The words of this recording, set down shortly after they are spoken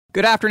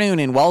Good afternoon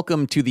and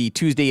welcome to the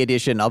Tuesday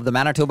edition of the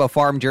Manitoba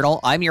Farm Journal.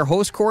 I'm your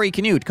host, Corey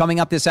Canute.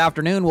 Coming up this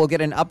afternoon, we'll get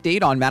an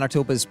update on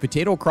Manitoba's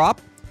potato crop.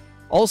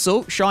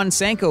 Also, Sean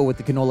Sanko with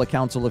the Canola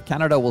Council of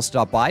Canada will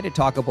stop by to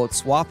talk about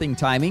swathing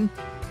timing.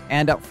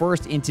 And up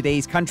first in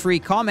today's Country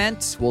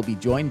Comment, we'll be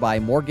joined by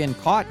Morgan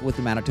Cott with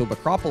the Manitoba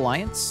Crop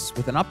Alliance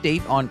with an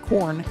update on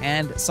corn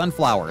and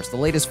sunflowers. The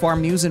latest farm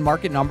news and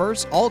market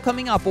numbers, all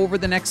coming up over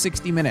the next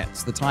 60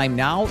 minutes. The time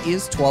now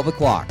is 12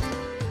 o'clock.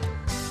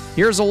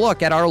 Here's a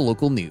look at our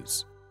local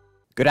news.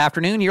 Good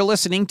afternoon. You're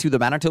listening to the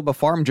Manitoba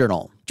Farm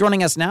Journal.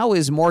 Joining us now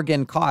is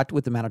Morgan Cott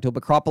with the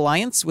Manitoba Crop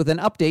Alliance with an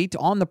update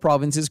on the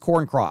province's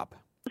corn crop.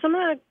 Some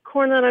of the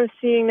corn that I'm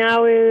seeing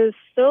now is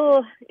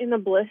still in the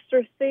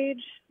blister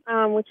stage,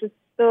 which is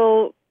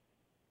still,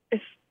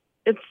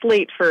 it's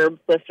late for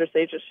blister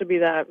stage. It should be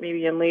that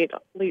maybe in late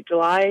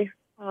July,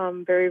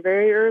 very,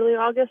 very early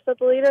August at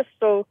the latest.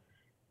 So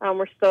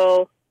we're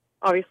still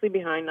obviously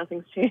behind.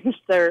 Nothing's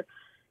changed there.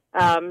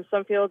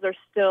 Some fields are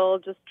still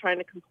just trying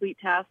to complete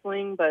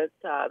tasseling, but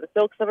the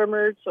silks have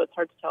emerged, so it's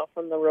hard to tell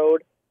from the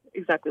road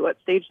exactly what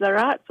stage they're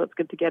at, so it's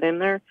good to get in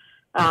there.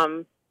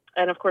 And,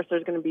 of course,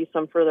 there's going to be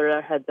some further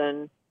ahead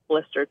than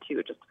blister, too.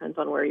 It just depends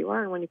on where you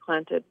are and when you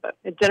plant it. But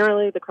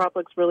generally, the crop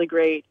looks really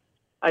great.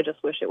 I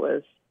just wish it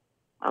was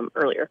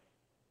earlier.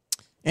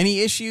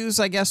 Any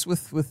issues, I guess,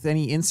 with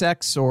any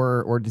insects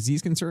or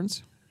disease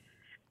concerns?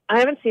 I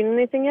haven't seen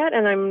anything yet,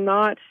 and I'm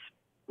not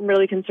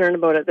really concerned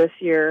about it this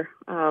year,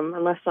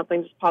 unless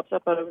something just pops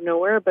up out of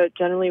nowhere. But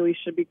generally, we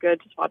should be good.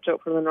 Just watch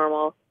out for the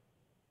normal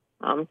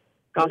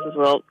Goss's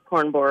wilt,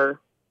 corn borer,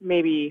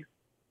 maybe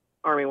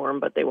armyworm,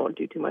 but they won't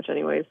do too much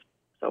anyways.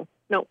 So,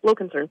 no, low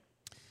concern.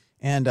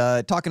 And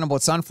talking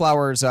about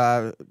sunflowers,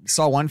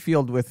 saw one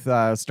field with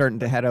starting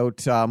to head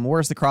out.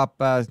 Where's the crop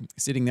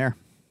sitting there?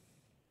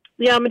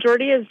 Yeah,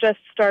 majority is just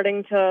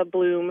starting to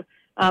bloom.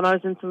 I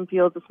was in some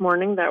fields this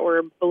morning that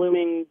were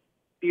blooming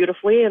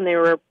beautifully, and they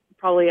were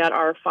probably at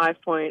our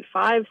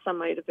 5.5. Some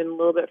might have been a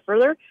little bit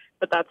further,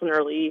 but that's an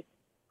early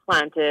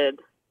planted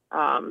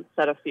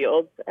set of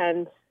fields.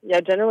 And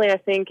yeah, generally I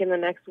think in the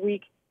next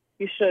week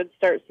you should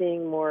start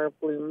seeing more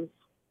blooms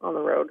on the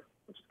road,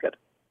 which is good.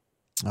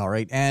 All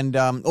right. And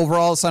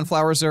overall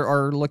sunflowers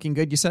are looking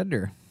good, you said?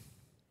 Or?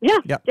 Yeah,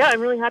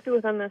 I'm really happy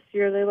with them this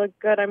year. They look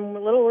good. I'm a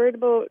little worried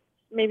about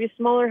maybe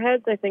smaller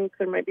heads. I think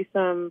there might be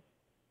some,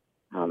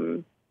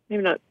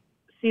 maybe not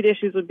seed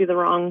issues would be the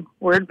wrong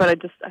word, but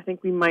I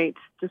think we might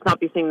just not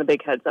be seeing the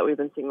big heads that we've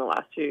been seeing the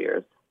last few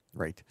years.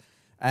 Right.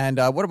 And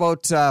what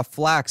about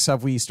flax?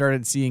 Have we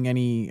started seeing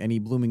any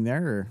blooming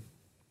there? Or?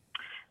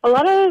 A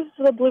lot of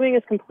the blooming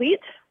is complete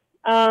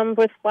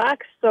with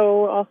flax,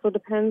 so also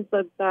depends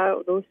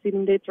that those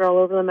seeding dates are all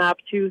over the map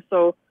too.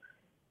 So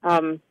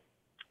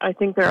I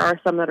think there are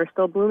some that are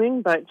still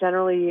blooming, but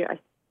generally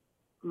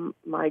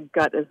my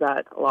gut is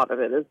that a lot of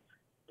it is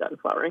done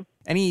flowering.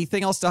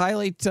 Anything else to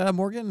highlight,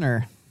 Morgan?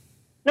 Or?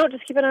 No,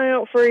 just keep an eye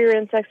out for your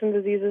insects and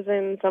diseases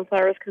in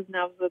sunflowers, because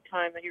now's the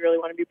time that you really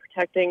want to be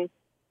protecting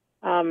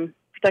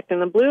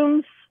the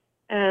blooms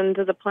and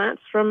the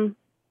plants from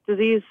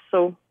disease.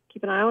 So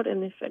keep an eye out,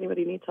 and if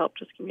anybody needs help,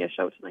 just give me a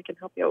shout and I can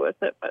help you out with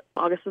it. But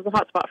August is a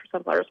hot spot for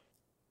sunflowers.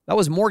 That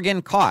was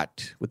Morgan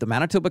Cott with the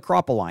Manitoba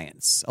Crop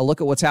Alliance. A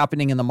look at what's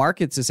happening in the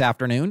markets this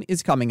afternoon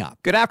is coming up.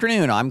 Good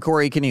afternoon, I'm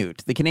Corey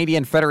Canute. The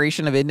Canadian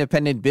Federation of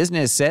Independent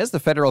Business says the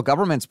federal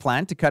government's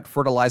plan to cut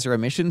fertilizer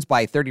emissions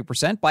by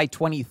 30% by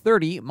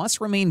 2030 must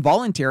remain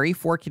voluntary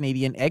for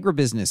Canadian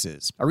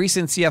agribusinesses. A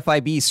recent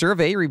CFIB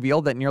survey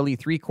revealed that nearly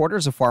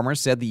 3/4 of farmers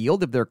said the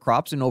yield of their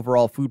crops and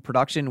overall food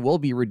production will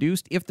be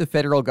reduced if the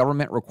federal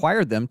government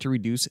required them to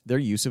reduce their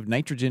use of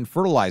nitrogen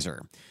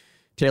fertilizer.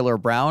 Taylor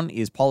Brown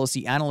is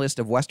policy analyst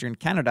of Western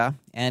Canada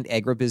and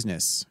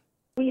agribusiness.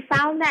 We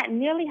found that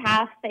nearly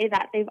half say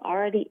that they've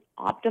already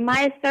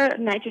optimized their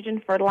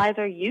nitrogen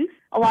fertilizer use.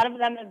 A lot of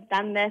them have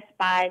done this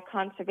by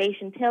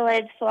conservation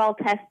tillage, soil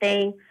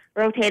testing,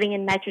 rotating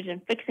in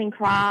nitrogen-fixing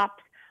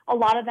crops. A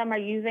lot of them are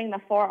using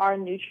the 4R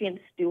nutrient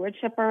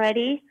stewardship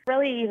already.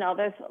 Really,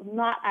 there's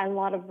not a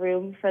lot of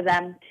room for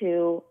them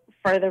to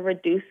further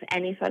reduce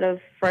any sort of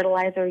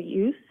fertilizer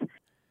use.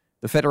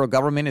 The federal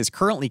government is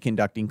currently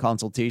conducting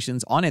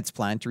consultations on its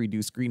plan to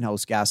reduce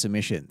greenhouse gas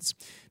emissions.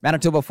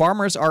 Manitoba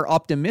farmers are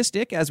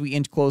optimistic as we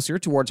inch closer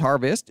towards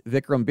harvest.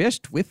 Vikram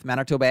Bisht with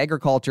Manitoba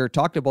Agriculture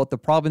talked about the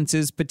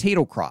province's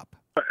potato crop.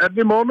 At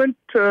the moment,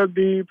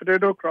 the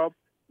potato crop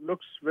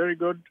looks very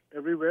good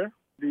everywhere.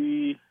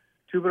 The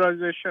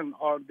tuberization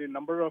or the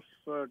number of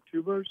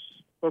tubers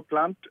per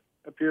plant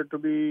appear to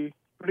be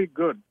pretty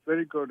good,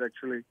 very good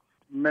actually.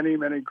 Many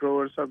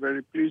growers are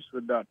very pleased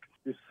with that.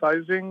 The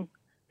sizing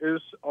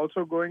is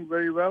also going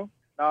very well.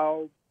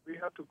 Now, we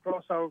have to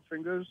cross our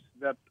fingers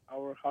that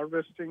our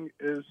harvesting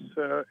is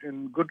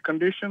in good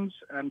conditions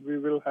and we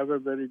will have a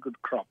very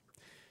good crop.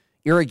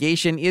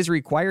 Irrigation is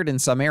required in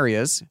some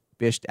areas.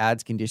 Bisht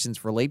adds conditions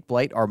for late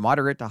blight are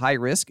moderate to high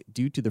risk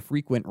due to the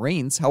frequent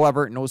rains.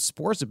 However, no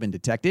spores have been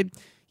detected.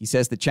 He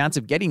says the chance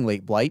of getting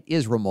late blight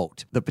is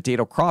remote. The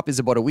potato crop is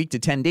about a week to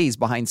 10 days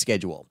behind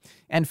schedule.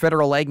 And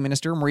Federal Ag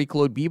Minister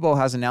Marie-Claude Bibeau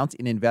has announced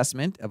an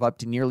investment of up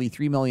to nearly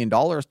 $3 million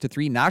to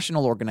 3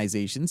 national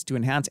organizations to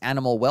enhance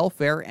animal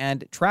welfare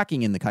and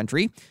tracking in the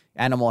country.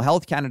 Animal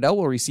Health Canada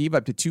will receive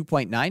up to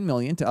 $2.9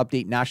 million to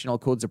update national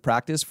codes of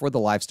practice for the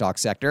livestock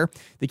sector.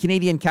 The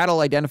Canadian Cattle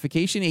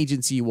Identification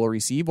Agency will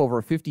receive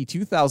over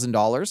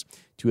 $52,000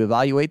 to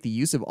evaluate the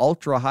use of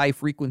ultra-high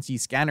frequency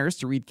scanners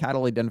to read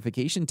cattle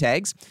identification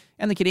tags.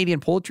 And the Canadian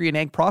Poultry and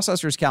Egg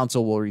Processors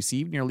Council will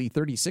receive nearly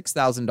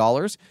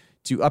 $36,000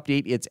 to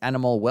update its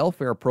animal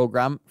welfare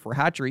program for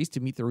hatcheries to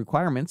meet the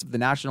requirements of the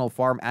National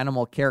Farm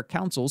Animal Care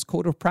Council's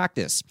Code of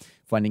Practice.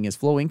 Funding is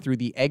flowing through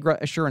the Agra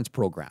Assurance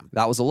Program.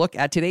 That was a look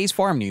at today's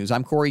farm news.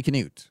 I'm Corey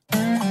Canute.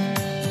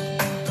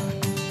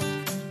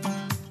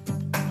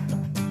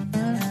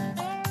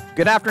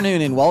 Good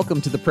afternoon and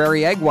welcome to the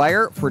Prairie Ag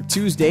Wire for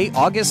Tuesday,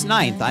 August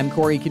 9th. I'm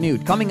Corey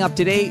Canute. Coming up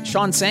today,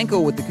 Sean Sanko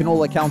with the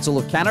Canola Council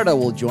of Canada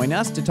will join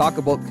us to talk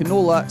about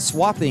canola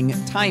swathing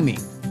timing.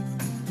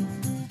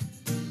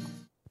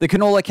 The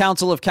Canola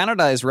Council of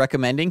Canada is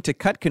recommending to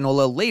cut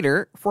canola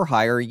later for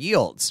higher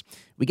yields.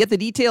 We get the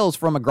details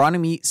from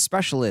agronomy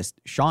specialist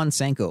Sean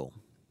Sanko.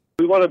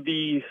 We want to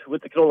be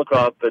with the canola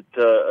crop at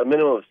a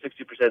minimum of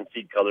 60%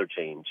 seed color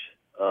change.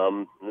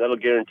 And that'll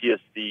guarantee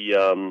us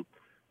the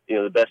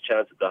best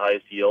chance at the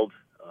highest yield.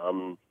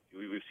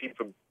 We've seen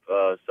from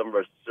some of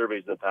our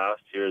surveys in the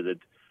past here that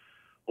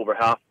over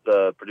half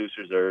the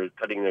producers are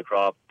cutting their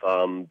crop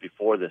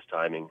before this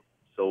timing.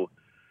 So,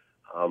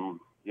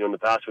 in the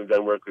past we've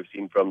done work, we've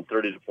seen from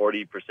 30 to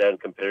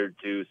 40% compared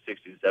to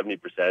 60 to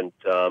 70%,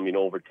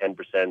 over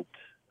 10%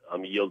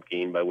 yield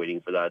gain by waiting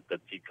for that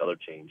seed color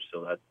change.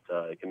 So that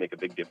it can make a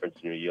big difference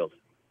in your yield.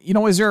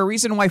 Is there a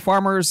reason why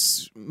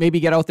farmers maybe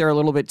get out there a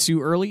little bit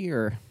too early?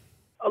 Or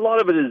a lot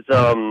of it is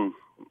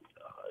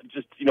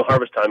just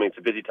harvest timing. It's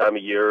a busy time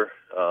of year.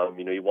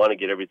 You want to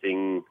get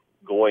everything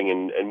going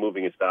and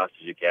moving as fast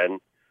as you can.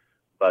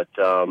 But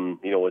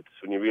it's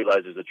when you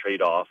realize there's a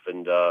trade-off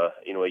and a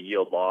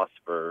yield loss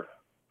for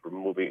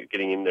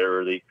getting in there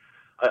early.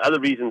 Other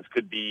reasons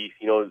could be,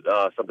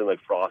 something like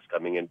frost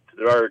coming in.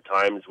 There are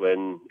times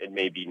when it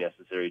may be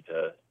necessary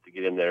to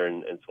get in there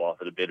and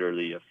swath it a bit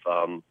early if,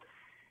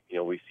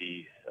 we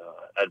see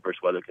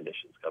adverse weather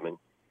conditions coming.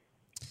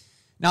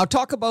 Now,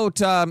 talk about,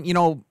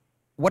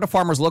 what do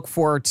farmers look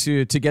for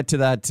to get to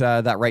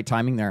that right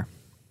timing there?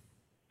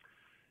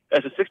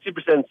 As a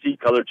 60%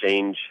 seed color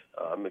change,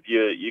 if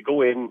you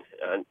go in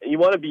and you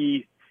want to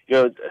be,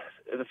 the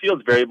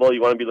field's variable,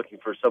 you want to be looking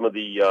for some of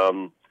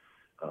the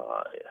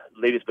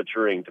latest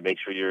maturing to make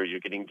sure you're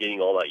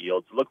gaining all that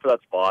yield. So look for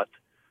that spot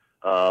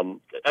and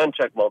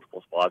check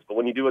multiple spots. But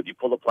when you do it, you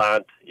pull the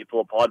plant, you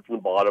pull a pod from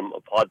the bottom, a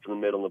pod from the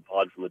middle, and a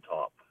pod from the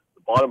top.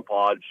 The bottom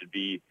pod should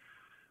be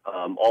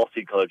all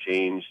seed color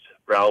changed,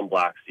 brown,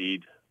 black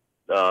seed.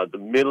 The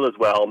middle as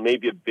well,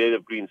 maybe a bit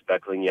of green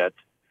speckling yet.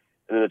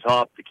 And then the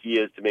top, the key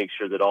is to make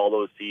sure that all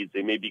those seeds,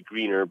 they may be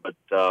greener, but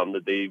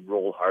that they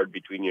roll hard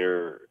between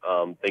your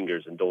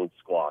fingers and don't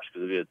squash.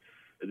 Because if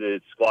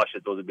it squash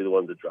it, those would be the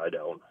ones that dry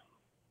down.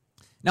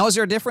 Now, is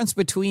there a difference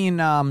between,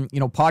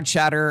 pod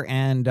shatter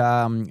and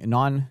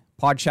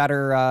non-pod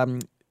shatter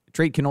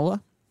trait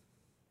canola?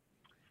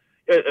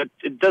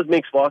 It does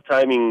make swath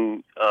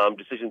timing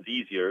decisions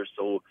easier.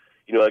 So,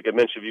 like I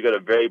mentioned, if you've got a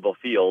variable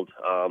field,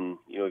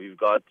 if you've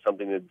got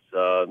something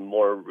that's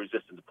more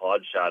resistant to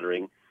pod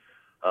shattering,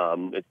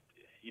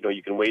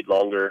 you can wait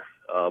longer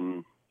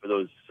for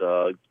those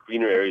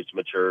greener areas to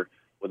mature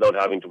without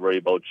having to worry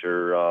about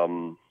your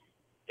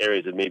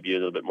areas that may be a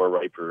little bit more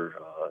riper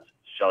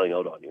shelling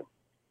out on you.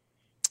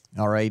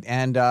 All right.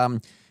 And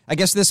I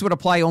guess this would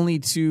apply only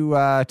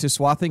to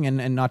swathing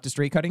and not to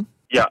straight cutting?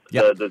 Yeah,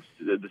 the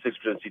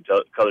 6% seed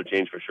color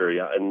change for sure,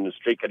 yeah. And the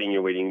straight cutting,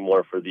 you're waiting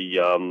more for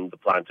the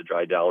plant to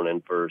dry down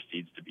and for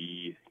seeds to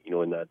be,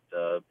 in that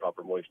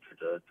proper moisture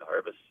to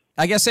harvest.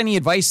 I guess any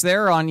advice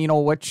there on,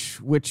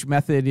 which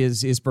method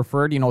is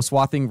preferred,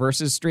 swathing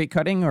versus straight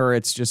cutting, or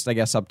it's just, I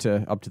guess, up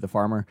to the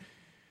farmer?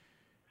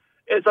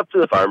 It's up to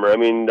the farmer. I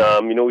mean,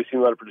 we've seen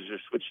a lot of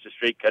producers switch to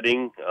straight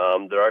cutting.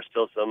 There are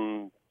still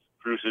some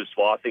producers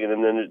swathing,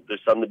 and then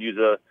there's some that use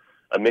a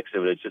mix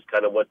of it. It's just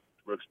kind of what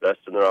works best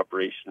in their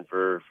operation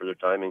for their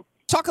timing.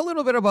 Talk a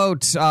little bit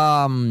about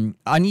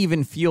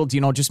uneven fields,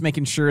 just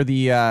making sure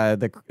the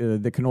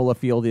canola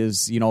field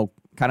is,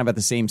 kind of at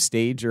the same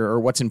stage, or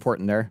what's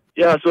important there?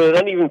 Yeah, so an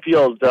uneven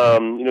field,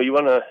 you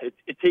want to,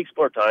 it takes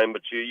more time,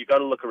 but you got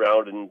to look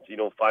around and,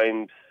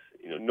 find,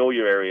 know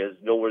your areas,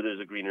 know where there's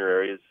a greener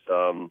areas.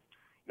 A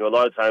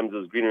lot of times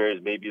those greener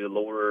areas may be the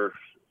lower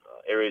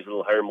areas, a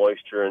little higher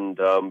moisture, and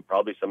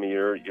probably some of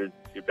your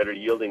better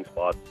yielding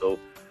spots. So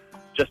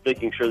just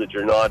making sure that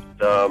you're not,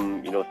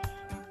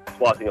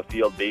 swathing a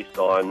field based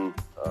on,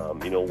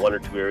 one or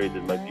two areas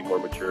that might be more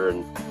mature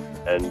and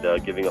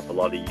giving up a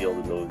lot of yield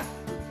in those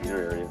greener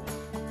areas.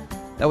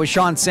 That was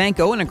Sean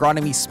Sanko, an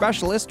agronomy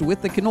specialist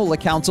with the Canola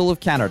Council of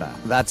Canada.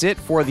 That's it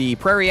for the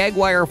Prairie Ag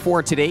Wire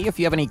for today. If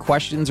you have any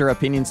questions or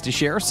opinions to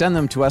share, send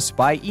them to us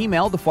by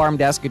email,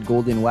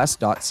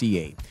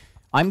 thefarmdesk@goldenwest.ca.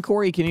 I'm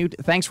Corey Canute.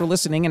 Thanks for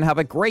listening and have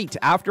a great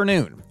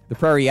afternoon. The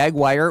Prairie Ag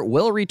Wire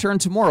will return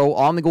tomorrow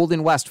on the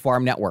Golden West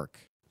Farm Network.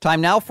 Time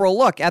now for a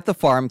look at the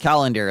farm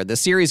calendar. The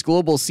Ceres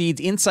Global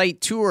Seeds Insight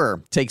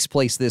Tour takes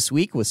place this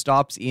week with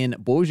stops in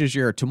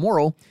Beausejour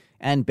tomorrow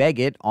and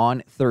Beggett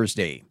on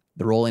Thursday.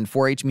 The Roland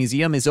 4-H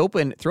Museum is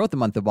open throughout the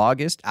month of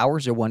August.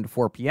 Hours are 1 to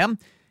 4 p.m.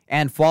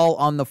 And Fall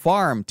on the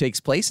Farm takes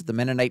place at the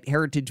Mennonite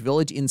Heritage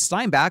Village in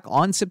Steinbach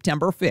on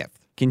September 5th.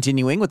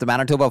 Continuing with the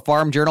Manitoba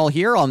Farm Journal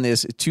here on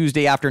this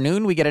Tuesday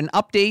afternoon, we get an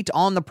update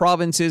on the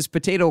province's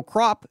potato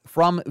crop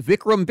from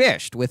Vikram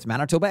Bisht with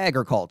Manitoba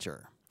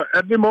Agriculture.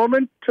 At the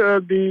moment,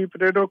 the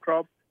potato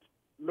crop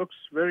looks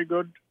very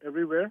good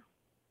everywhere.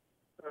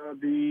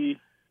 The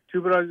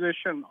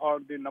tuberization or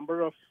the number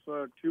of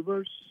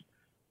tubers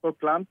per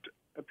plant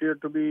appear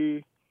to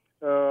be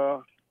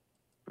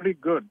pretty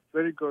good,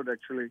 very good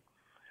actually.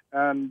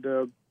 And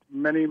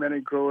many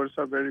growers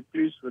are very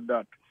pleased with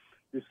that.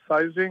 The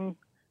sizing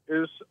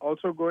is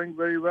also going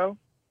very well.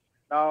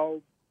 Now,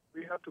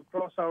 we have to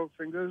cross our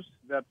fingers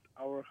that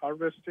our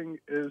harvesting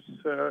is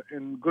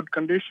in good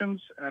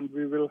conditions and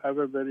we will have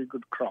a very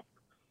good crop.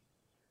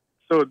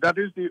 So that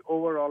is the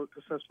overall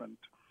assessment.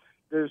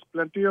 There's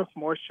plenty of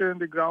moisture in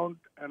the ground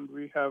and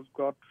we have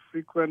got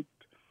frequent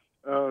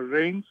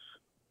rains,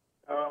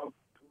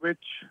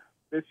 which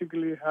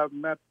basically have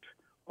met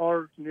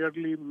or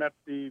nearly met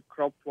the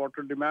crop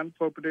water demand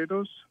for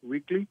potatoes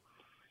weekly.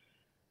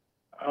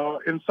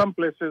 In some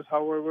places,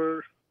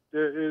 however,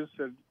 there is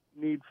a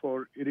need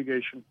for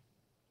irrigation.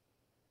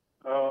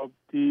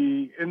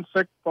 The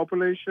insect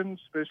population,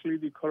 especially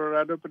the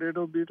Colorado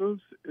potato beetles,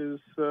 is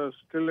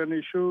still an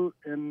issue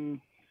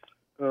in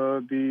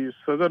the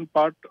southern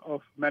part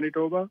of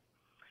Manitoba.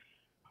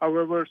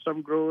 However,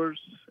 some growers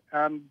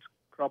and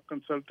crop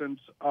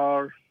consultants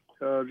are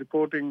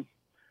reporting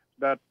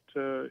that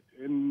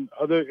in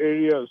other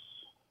areas,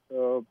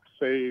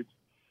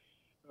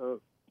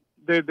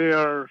 they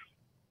are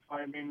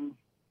finding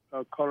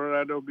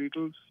Colorado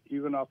beetles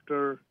even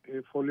after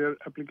a foliar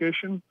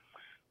application,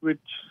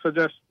 which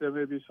suggests there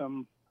may be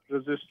some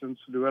resistance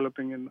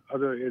developing in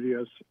other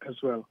areas as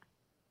well.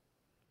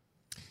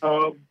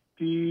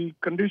 The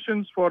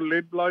conditions for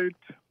late blight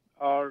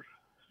are,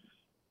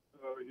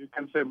 you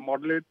can say,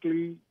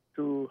 moderately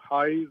to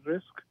high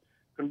risk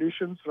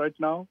conditions right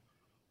now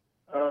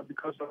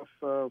because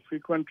of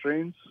frequent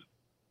rains.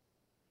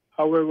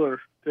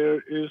 However, there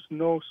is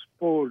no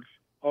spores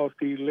of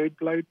the late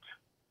blight.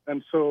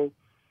 And so,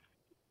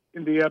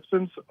 in the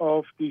absence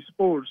of the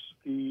spores,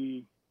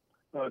 the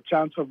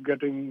chance of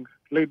getting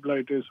late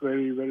blight is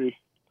very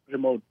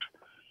remote.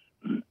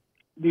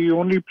 The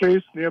only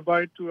place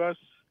nearby to us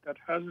that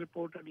has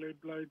reported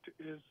late blight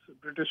is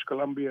British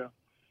Columbia.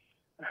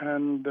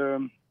 And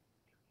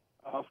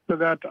after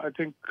that, I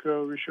think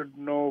we should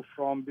know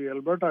from the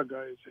Alberta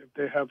guys if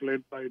they have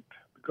late blight.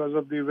 Because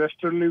of the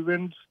westerly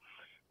winds,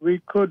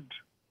 we could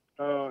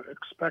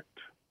expect,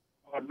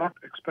 or not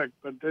expect,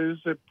 but there is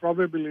a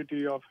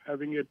probability of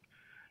having it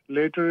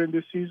later in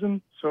the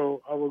season.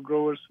 So our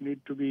growers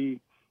need to be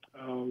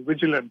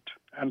vigilant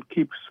and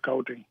keep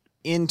scouting.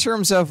 In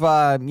terms of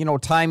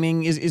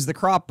timing, is the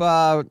crop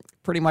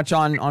pretty much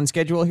on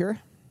schedule here?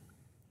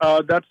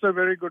 That's a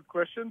very good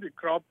question. The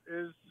crop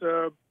is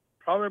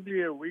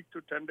probably a week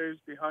to 10 days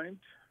behind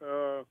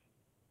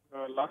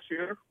last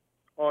year,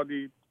 or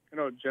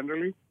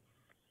generally.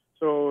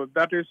 So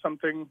that is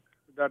something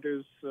that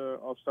is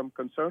of some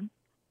concern.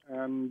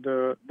 And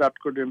that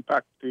could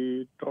impact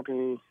the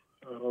total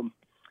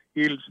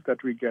yields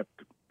that we get.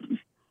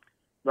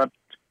 But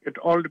it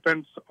all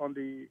depends on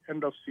the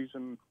end of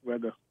season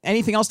weather.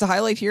 Anything else to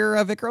highlight here,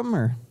 Vikram?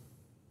 Or?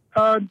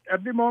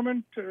 At the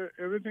moment,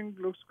 everything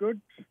looks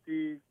good.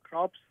 The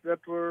crops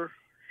that were,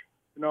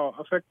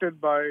 affected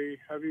by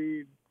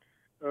heavy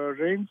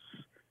rains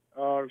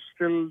are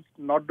still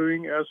not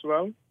doing as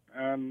well,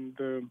 and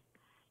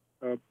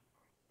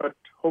but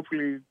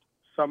hopefully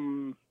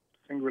something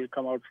will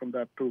come out from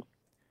that too.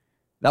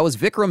 That was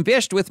Vikram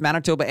Bisht with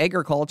Manitoba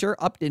Agriculture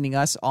updating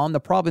us on the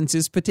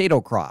province's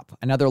potato crop.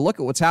 Another look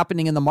at what's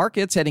happening in the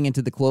markets heading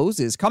into the close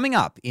is coming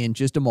up in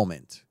just a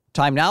moment.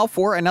 Time now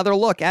for another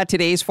look at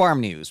today's farm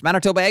news.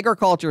 Manitoba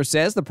Agriculture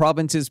says the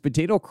province's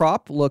potato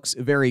crop looks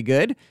very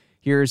good.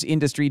 Here's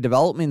Industry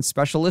Development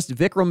Specialist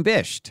Vikram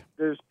Bisht.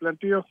 There's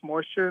plenty of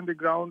moisture in the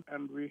ground,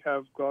 and we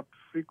have got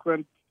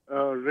frequent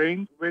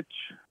rain, which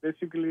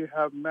basically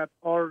have met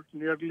or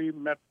nearly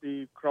met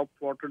the crop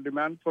water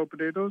demand for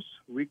potatoes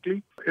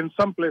weekly. In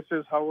some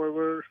places,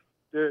 however,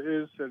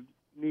 there is a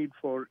need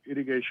for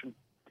irrigation.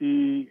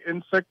 The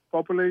insect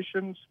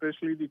population,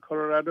 especially the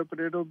Colorado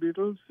potato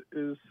beetles,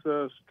 is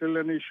still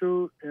an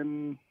issue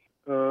in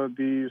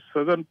the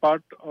southern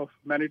part of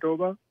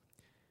Manitoba.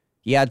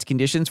 He adds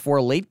conditions for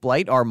late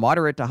blight are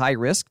moderate to high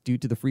risk due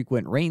to the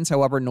frequent rains.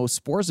 However, no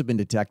spores have been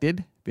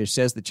detected. Bish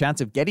says the chance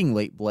of getting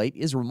late blight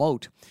is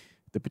remote.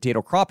 The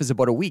potato crop is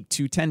about a week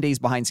to 10 days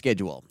behind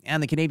schedule.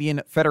 And the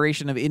Canadian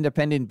Federation of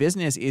Independent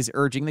Business is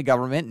urging the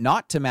government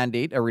not to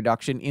mandate a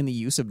reduction in the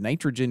use of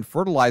nitrogen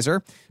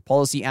fertilizer.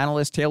 Policy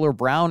analyst Taylor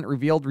Brown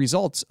revealed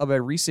results of a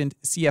recent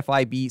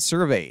CFIB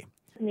survey.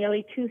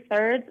 nearly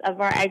 2/3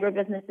 of our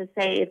agribusinesses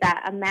say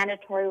that a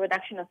mandatory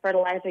reduction of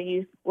fertilizer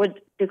use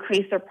would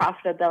decrease their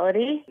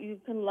profitability. You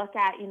can look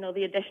at,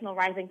 the additional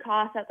rising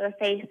costs that they're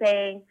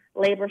facing,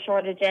 labor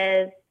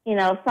shortages.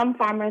 Some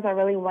farmers are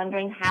really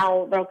wondering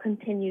how they'll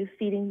continue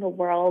feeding the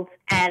world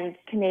and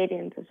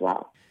Canadians as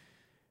well.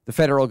 The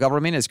federal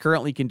government is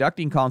currently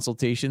conducting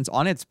consultations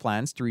on its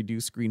plans to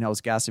reduce greenhouse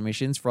gas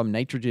emissions from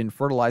nitrogen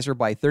fertilizer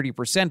by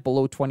 30%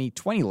 below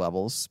 2020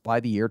 levels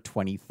by the year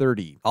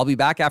 2030. I'll be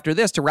back after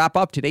this to wrap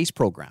up today's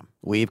program.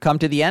 We've come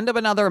to the end of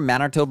another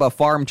Manitoba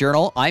Farm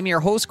Journal. I'm your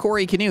host,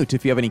 Corey Canute.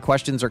 If you have any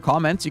questions or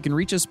comments, you can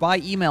reach us by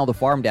email to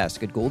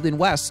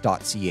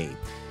farmdesk@goldenwest.ca.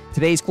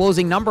 Today's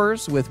closing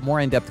numbers with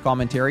more in-depth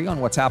commentary on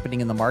what's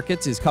happening in the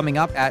markets is coming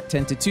up at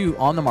 10 to 2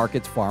 on the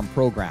Markets Farm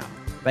program.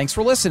 Thanks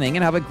for listening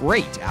and have a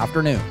great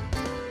afternoon.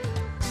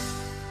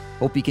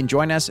 Hope you can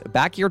join us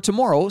back here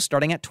tomorrow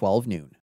starting at 12 noon.